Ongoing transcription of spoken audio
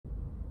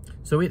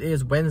So it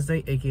is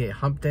Wednesday, aka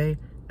Hump Day,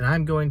 and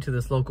I'm going to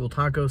this local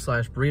taco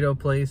slash burrito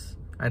place.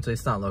 Actually,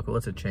 it's not local,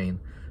 it's a chain.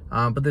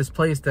 But this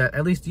place that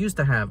at least used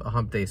to have a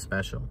Hump Day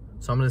special.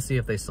 So I'm gonna see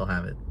if they still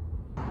have it.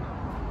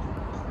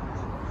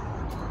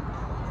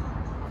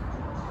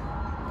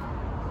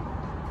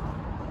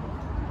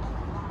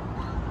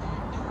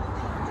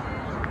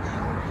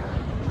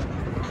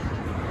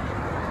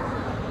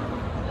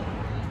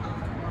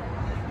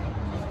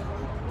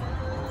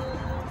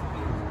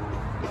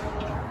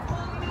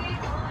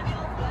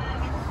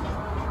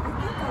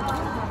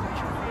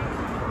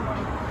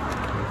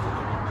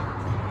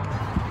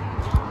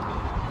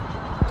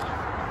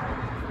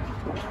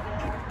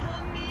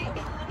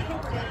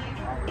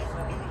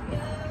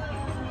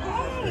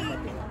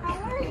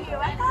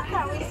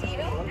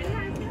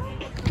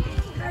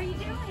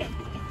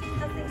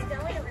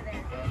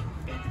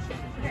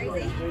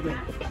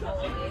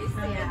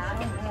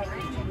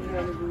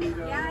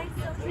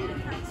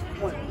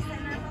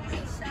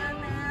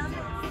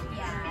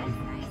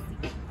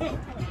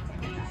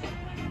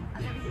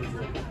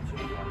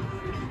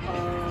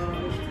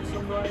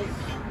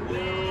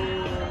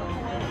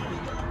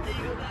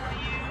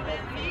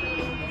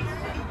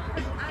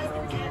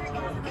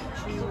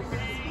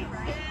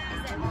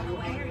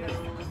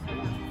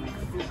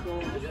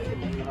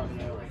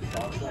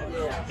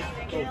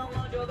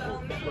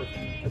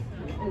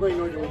 I'm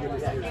going to give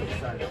this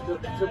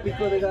the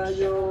pico de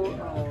gallo,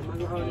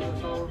 mango habanero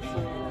sauce,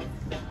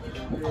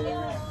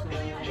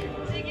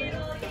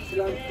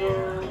 cilantro,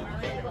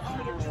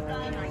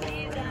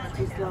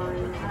 cheese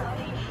lime,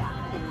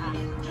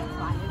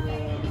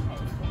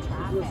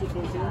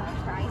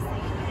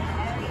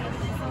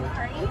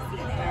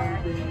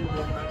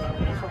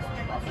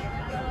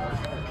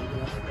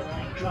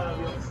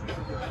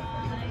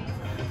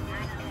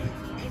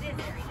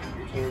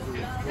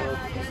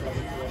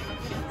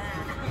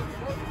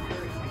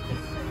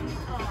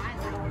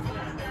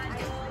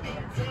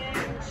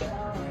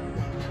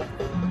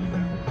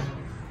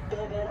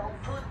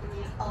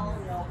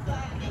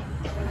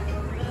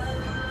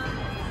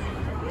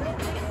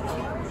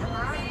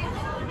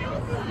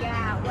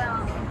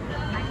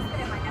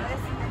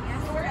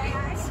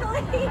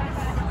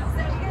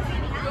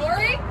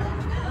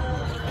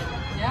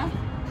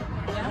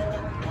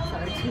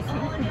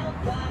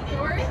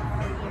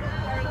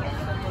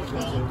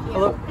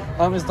 Hello.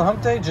 Is the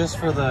Hump Day just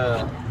for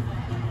the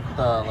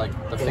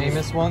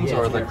famous ones,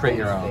 or the create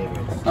your own?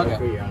 Okay.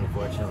 Create your own,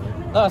 unfortunately.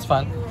 No, that's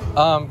fine.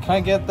 Can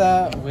I get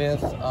that with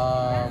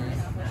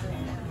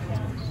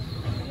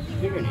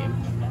Give your name.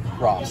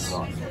 Ross?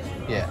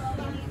 Yeah.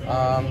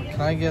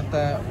 Can I get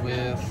that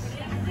with?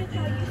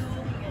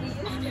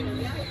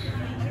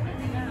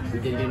 We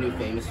did get a new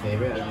famous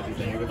favorite. I don't know if you've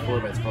been here before,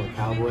 but it's called a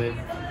Cowboy.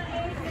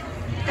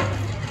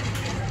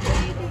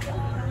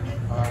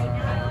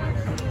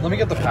 Let me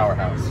get the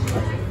Powerhouse.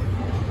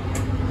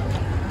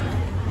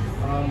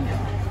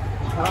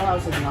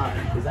 Powerhouse is not.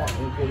 Is that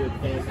included with the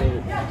famous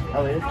favorite?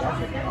 Oh, it is? That's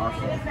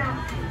awesome.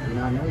 Did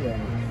not know that.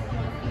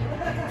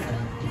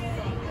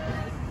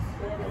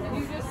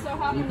 You just so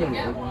happen You to can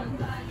get get one.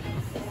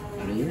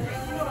 Me?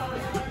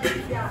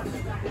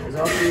 Is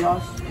that all for you,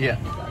 Ross? Yeah.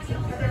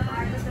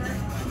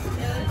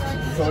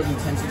 Told you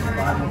 1065.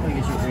 I'm gonna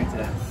get you a drink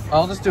today.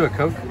 I'll just do a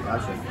Coke.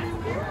 Gotcha.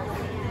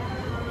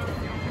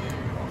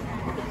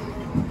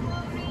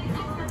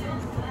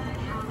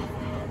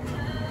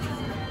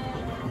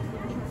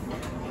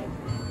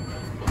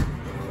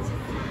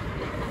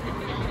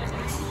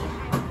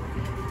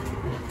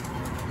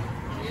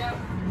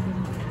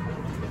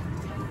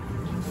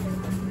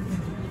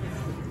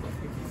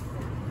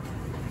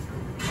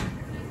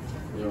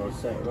 You're all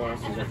set, Ross.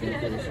 Is everything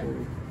finished?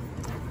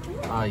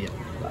 Yeah.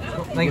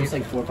 Thank you. It's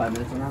like 4 or 5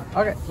 minutes on that.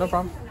 Okay, no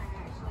problem.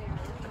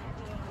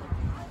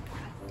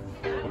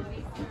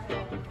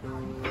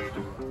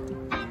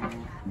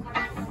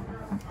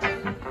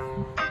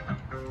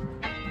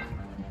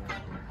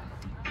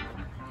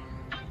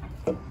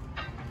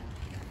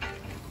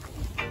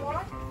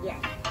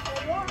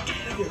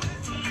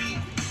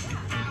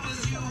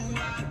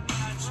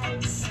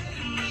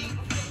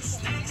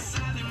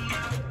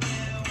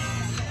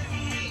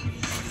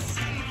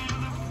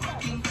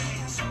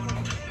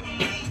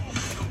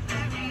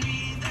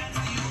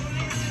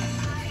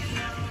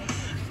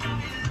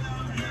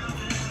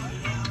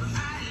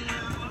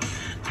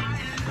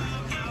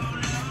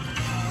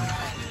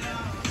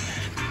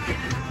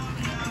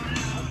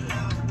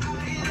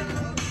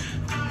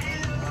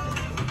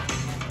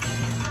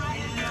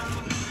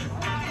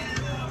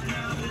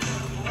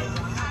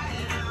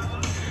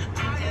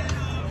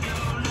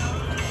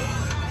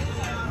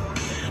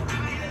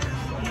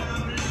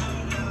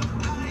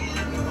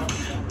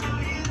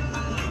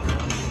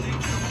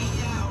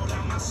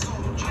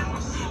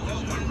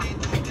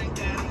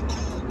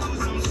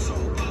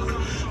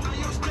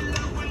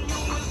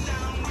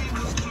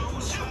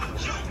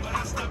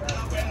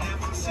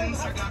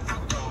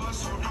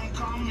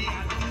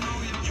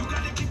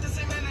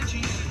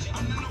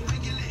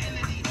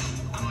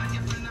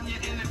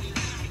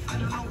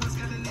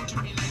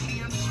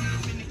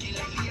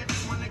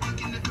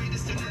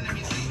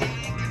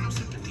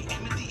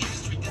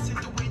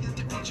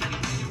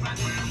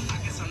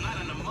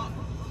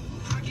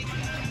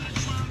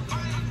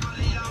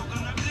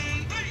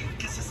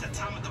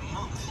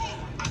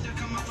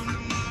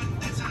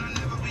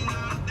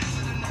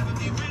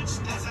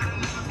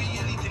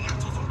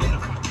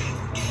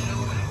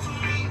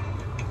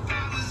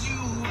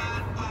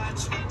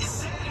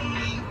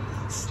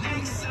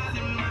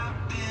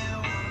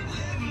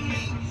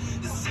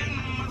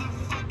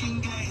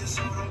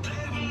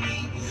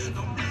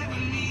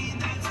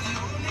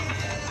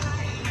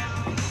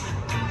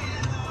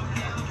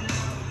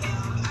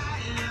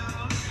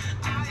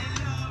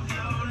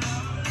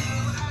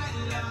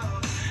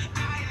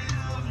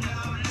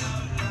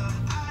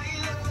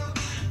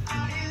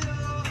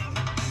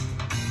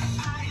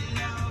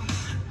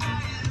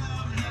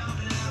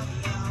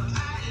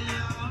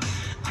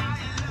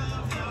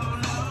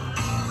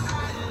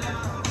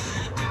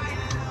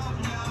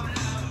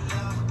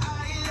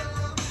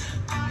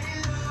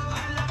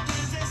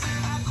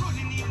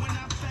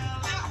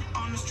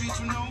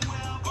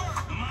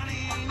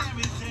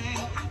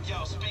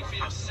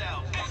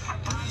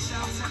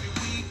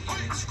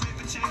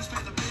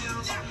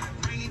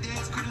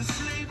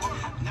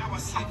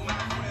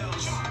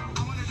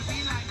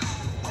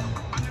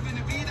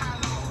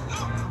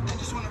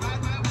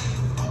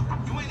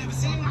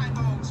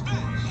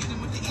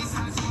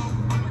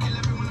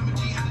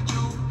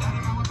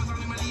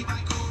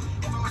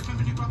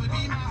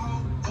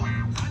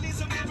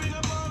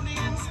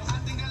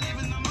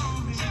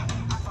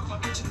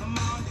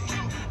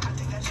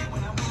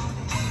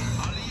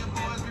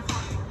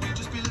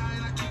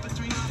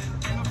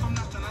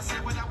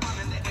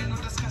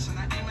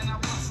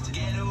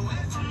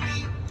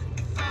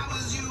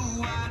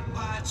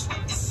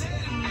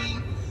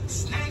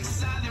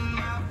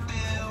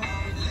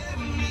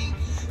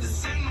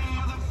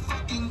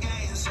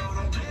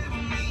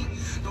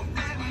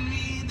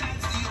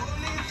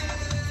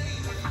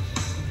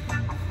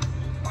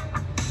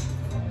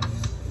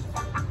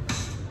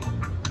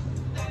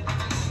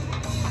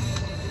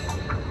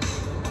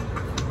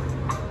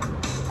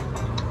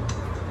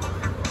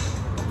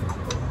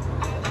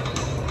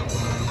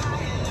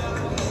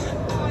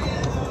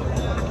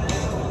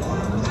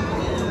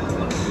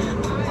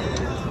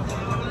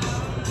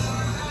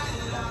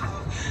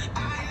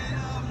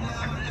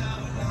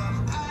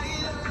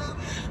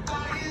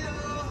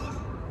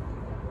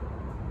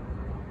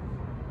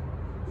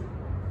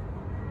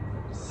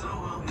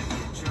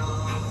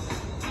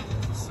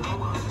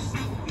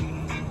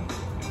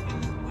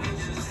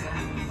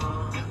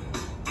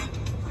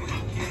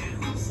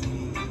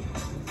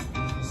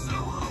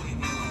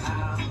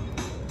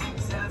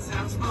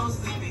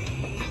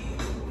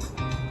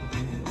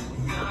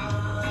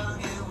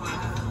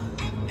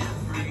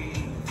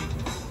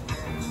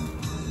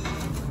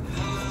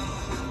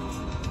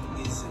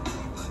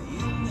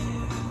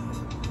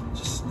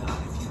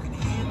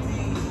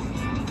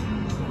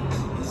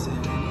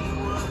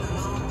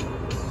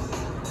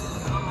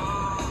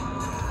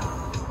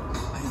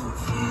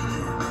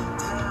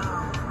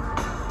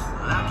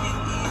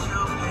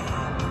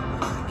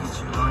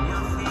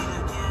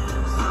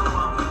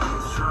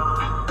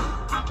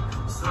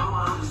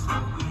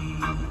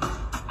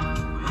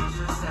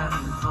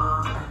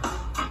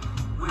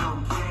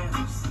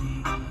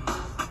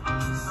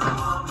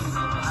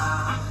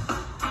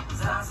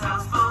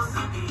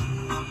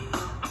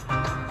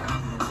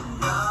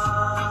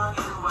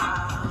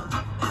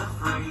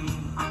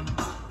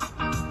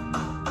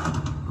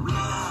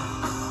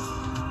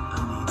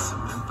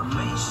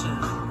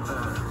 information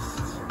first.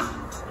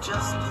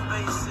 Just the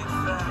basic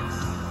facts.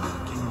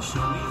 Can you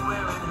show me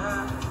where it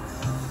hurts?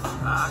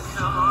 Ah,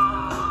 come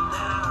on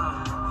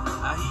now.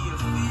 I hear you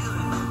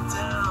feeling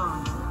down.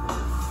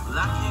 Well,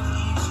 I can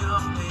ease your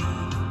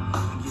pain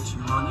and get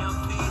you on your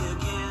feet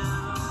again.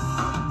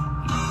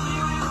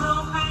 There is no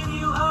pain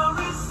you are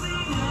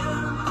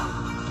receiving.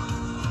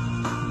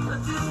 A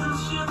distant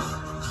ship's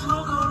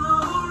smoke on the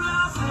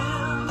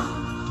horizon.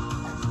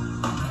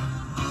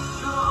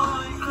 You're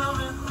only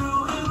coming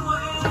through in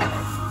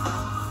waves.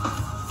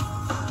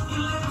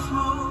 Your lips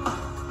move,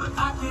 but I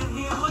can't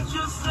hear what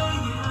you're saying.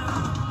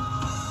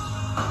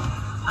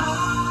 I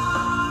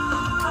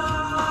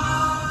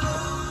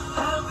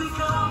have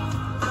become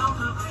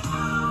comfortably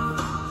numb.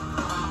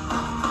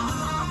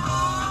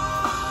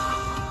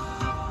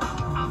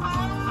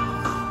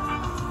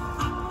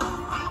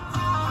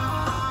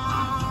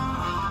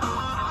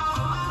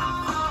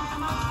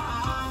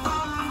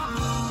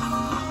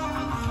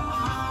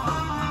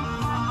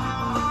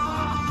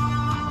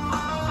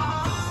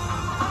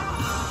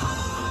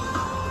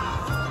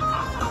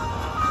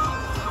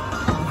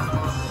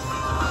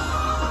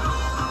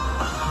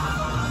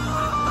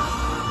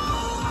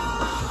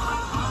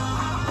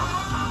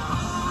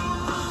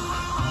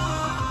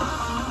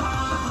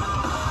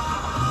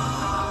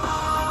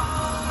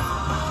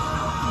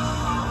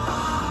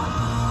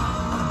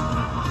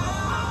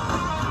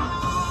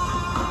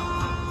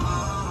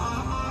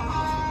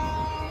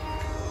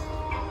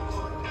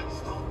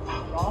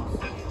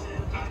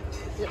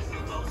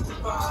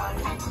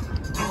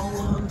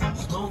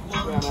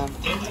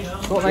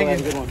 Cool, thank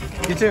you. Good one.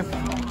 You too.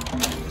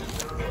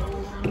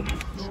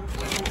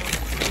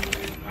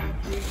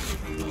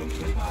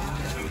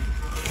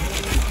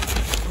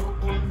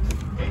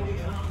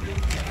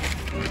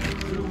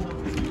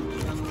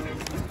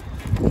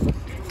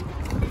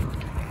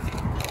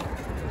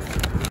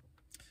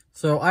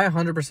 So I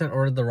 100%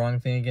 ordered the wrong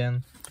thing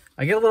again.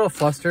 I get a little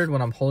flustered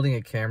when I'm holding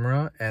a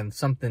camera and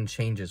something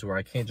changes where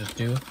I can't just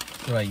do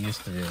what I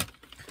used to do.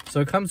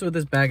 So it comes with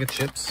this bag of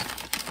chips.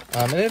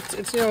 And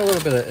it's you know, a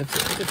little bit of,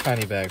 it's a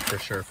tiny bag for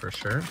sure.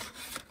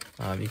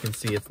 You can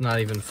see it's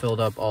not even filled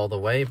up all the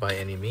way by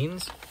any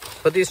means.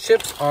 But these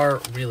chips are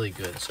really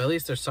good. So at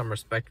least there's some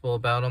respectable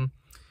about them.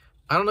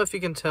 I don't know if you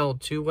can tell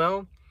too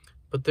well,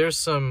 but there's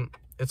some,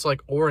 it's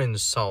like orange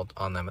salt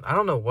on them. And I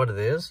don't know what it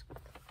is.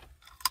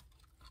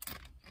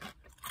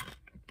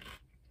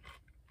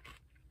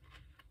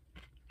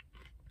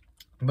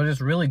 But it's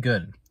really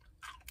good.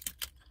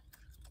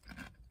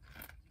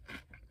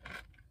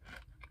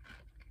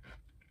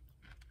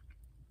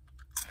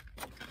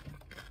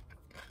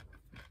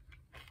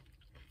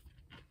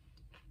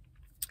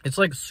 It's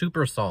like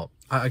super salt.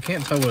 I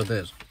can't tell what it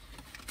is.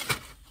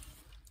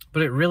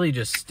 But it really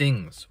just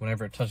stings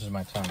whenever it touches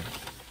my tongue.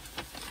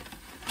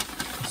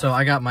 So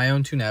I got my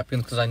own 2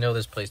 napkins because I know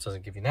this place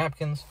doesn't give you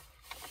napkins.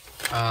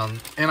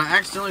 And I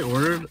accidentally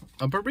ordered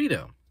a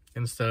burrito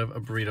instead of a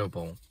burrito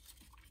bowl.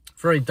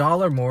 For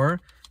 $1 more,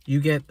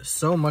 you get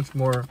so much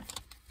more.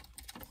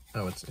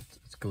 Oh, it's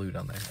glued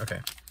on there.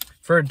 Okay.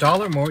 For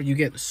 $1 more, you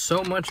get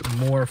so much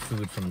more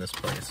food from this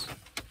place.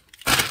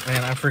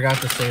 And I forgot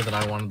to say that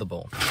I wanted the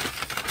bowl.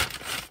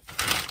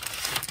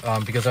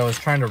 Because I was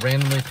trying to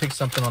randomly pick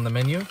something on the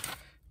menu.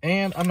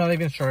 And I'm not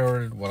even sure I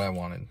ordered what I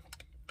wanted.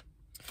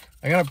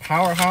 I got a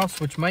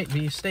Powerhouse, which might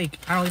be steak.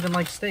 I don't even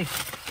like steak.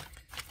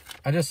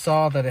 I just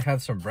saw that it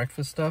had some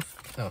breakfast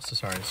stuff. Oh, so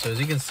sorry. So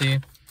as you can see,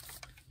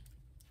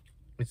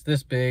 it's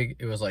this big.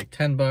 It was like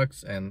 10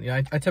 bucks. And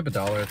yeah, I tip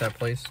 $1 at that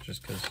place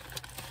just because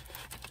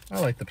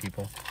I like the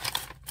people.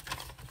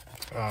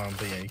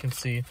 But yeah, you can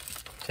see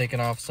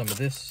taking off some of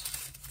this.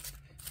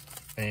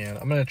 And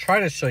I'm going to try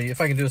to show you, if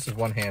I can do this with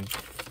one hand,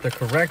 the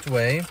correct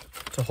way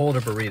to hold a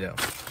burrito.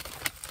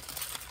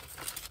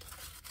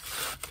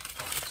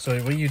 So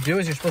what you do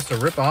is you're supposed to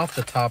rip off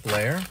the top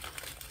layer.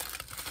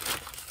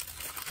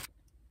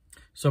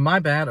 So my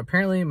bad.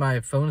 Apparently my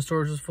phone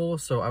storage was full,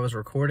 so I was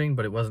recording,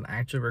 but it wasn't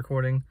actually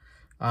recording.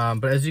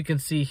 But as you can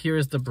see, here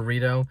is the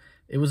burrito.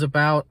 It was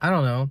about, I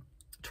don't know,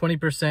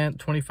 20%,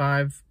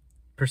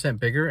 25%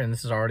 bigger, and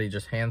this is already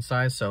just hand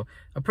size. So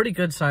a pretty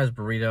good sized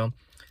burrito.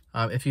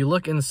 If you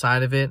look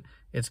inside of it,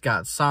 it's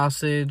got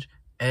sausage,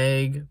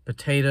 egg,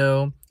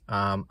 potato,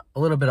 a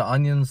little bit of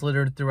onions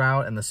littered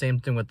throughout, and the same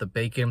thing with the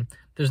bacon.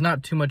 There's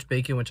not too much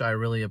bacon, which I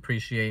really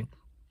appreciate.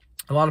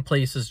 A lot of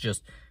places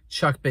just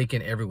chuck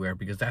bacon everywhere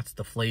because that's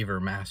the flavor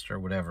master,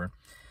 whatever.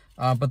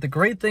 But the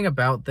great thing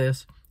about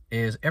this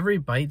is every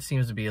bite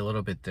seems to be a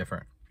little bit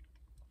different.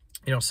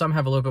 You know, some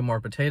have a little bit more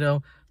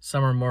potato,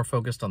 some are more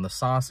focused on the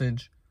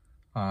sausage,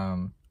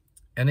 and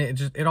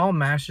it all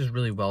mashes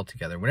really well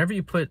together. Whenever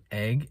you put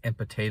egg and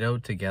potato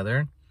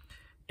together,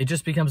 it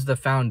just becomes the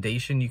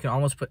foundation. You can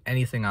almost put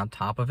anything on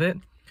top of it,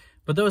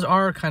 but those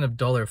are kind of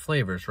duller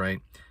flavors, right?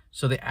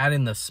 So they add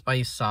in the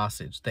spice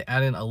sausage, they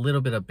add in a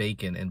little bit of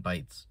bacon in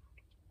bites.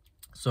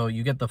 So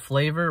you get the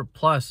flavor,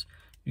 plus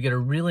you get a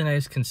really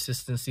nice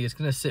consistency. It's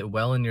gonna sit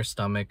well in your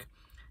stomach.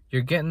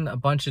 You're getting a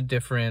bunch of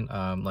different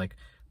like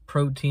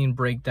protein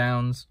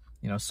breakdowns.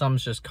 You know,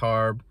 some's just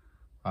carb,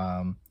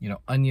 you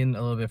know, onion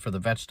a little bit for the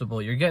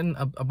vegetable. You're getting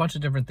a bunch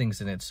of different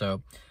things in it.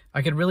 So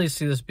I could really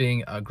see this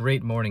being a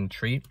great morning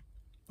treat.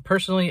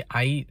 Personally,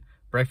 I eat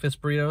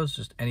breakfast burritos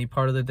just any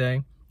part of the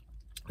day.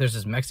 There's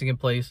this Mexican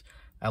place.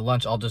 At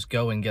lunch, I'll just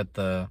go and get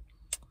the,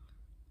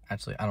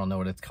 actually, I don't know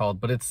what it's called,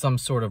 but it's some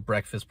sort of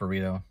breakfast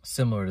burrito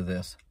similar to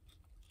this.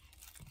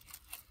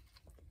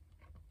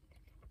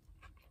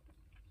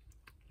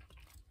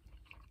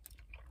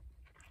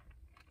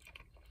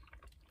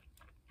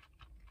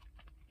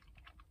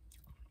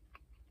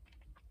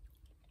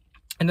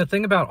 And the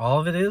thing about all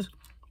of it is,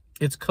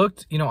 it's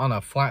cooked, you know, on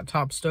a flat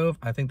top stove.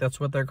 I think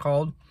that's what they're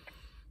called.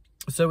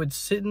 So it's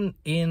sitting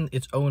in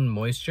its own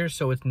moisture,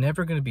 so it's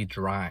never going to be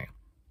dry.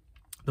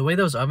 The way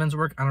those ovens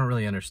work, I don't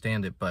really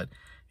understand it, but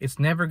it's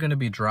never going to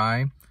be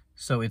dry.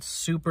 So it's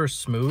super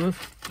smooth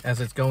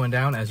as it's going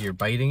down, as you're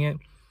biting it.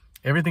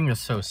 Everything is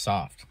so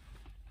soft.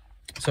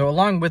 So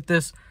along with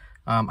this,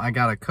 I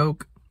got a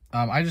Coke.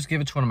 I just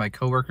gave it to one of my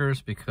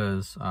coworkers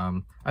because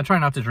I try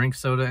not to drink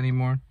soda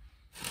anymore.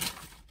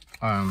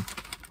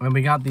 When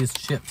we got these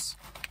chips.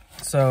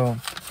 So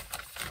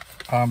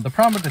the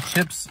problem with the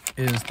chips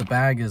is the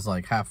bag is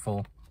like half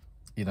full.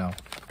 You know,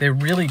 they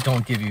really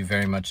don't give you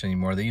very much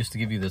anymore. They used to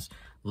give you this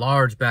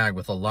large bag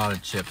with a lot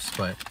of chips,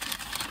 but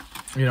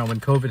you know, when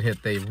COVID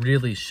hit, they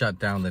really shut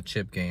down the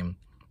chip game.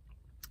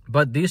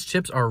 But these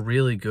chips are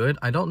really good.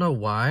 I don't know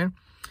why,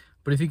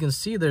 but if you can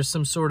see, there's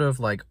some sort of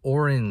like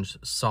orange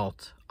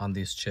salt on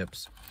these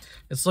chips.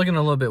 It's looking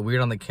a little bit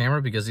weird on the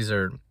camera because these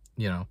are,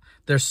 you know,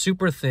 they're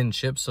super thin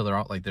chips, so they're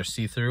all like, they're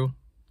see-through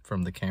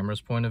from the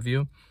camera's point of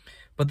view.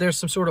 But there's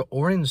some sort of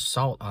orange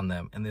salt on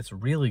them, and it's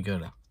really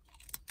good.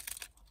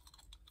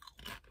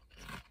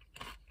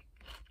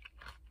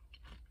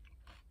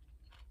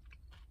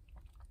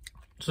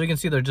 So you can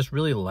see they're just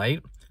really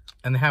light,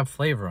 and they have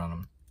flavor on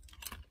them.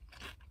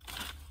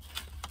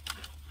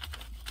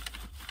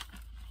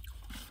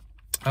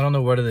 I don't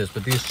know what it is,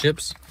 but these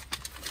chips,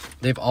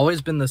 they've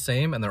always been the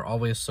same, and they're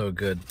always so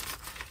good.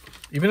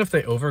 Even if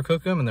they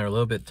overcook them and they're a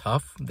little bit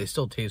tough, they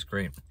still taste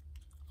great.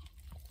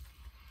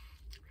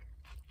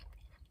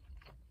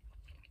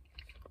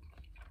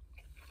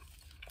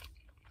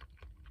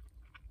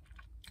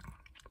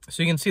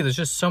 So you can see there's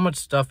just so much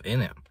stuff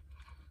in it.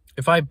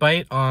 If I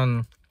bite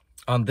on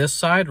this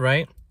side,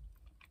 right,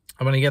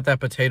 I'm going to get that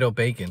potato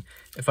bacon.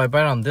 If I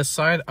bite on this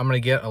side, I'm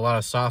going to get a lot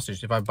of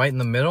sausage. If I bite in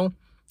the middle,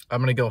 I'm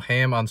going to go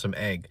ham on some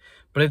egg.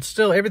 But it's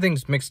still,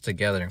 everything's mixed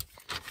together.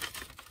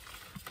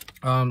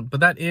 But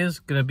that is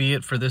going to be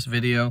it for this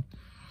video.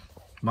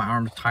 My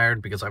arm's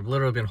tired because I've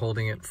literally been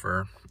holding it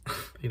for,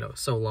 you know,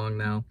 so long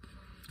now.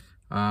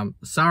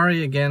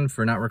 Sorry again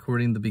for not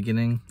recording the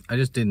beginning. I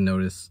just didn't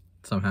notice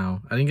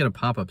somehow. I didn't get a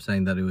pop-up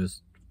saying that it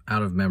was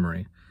out of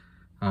memory.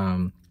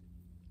 If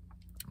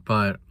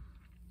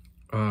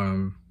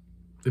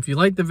you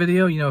like the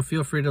video, you know,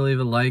 feel free to leave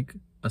a like,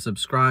 a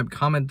subscribe,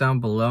 comment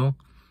down below.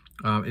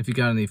 If you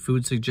got any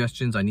food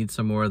suggestions, I need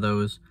some more of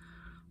those.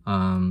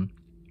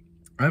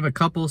 I have a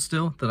couple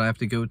still that I have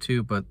to go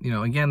to, but, you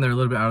know, again, they're a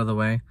little bit out of the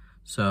way.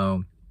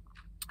 So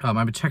I've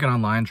been checking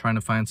online, trying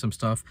to find some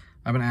stuff.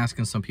 I've been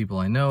asking some people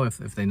I know if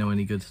they know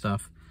any good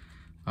stuff.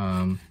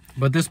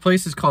 But this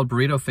place is called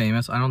Burrito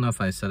Famous. I don't know if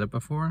I said it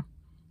before.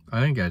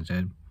 I think I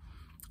did.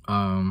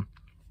 And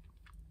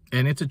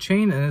it's a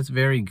chain, and it's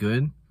very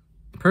good.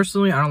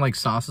 Personally, I don't like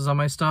sauces on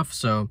my stuff,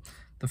 so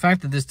the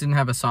fact that this didn't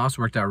have a sauce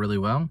worked out really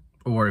well.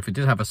 Or if it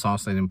did have a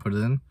sauce, they didn't put it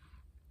in.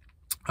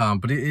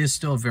 But it is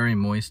still very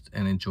moist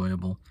and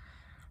enjoyable.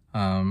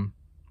 But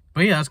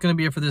yeah, that's going to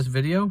be it for this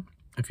video.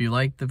 If you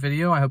liked the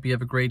video, I hope you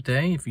have a great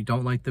day. If you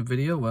don't like the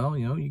video, well,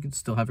 you know, you can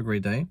still have a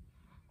great day.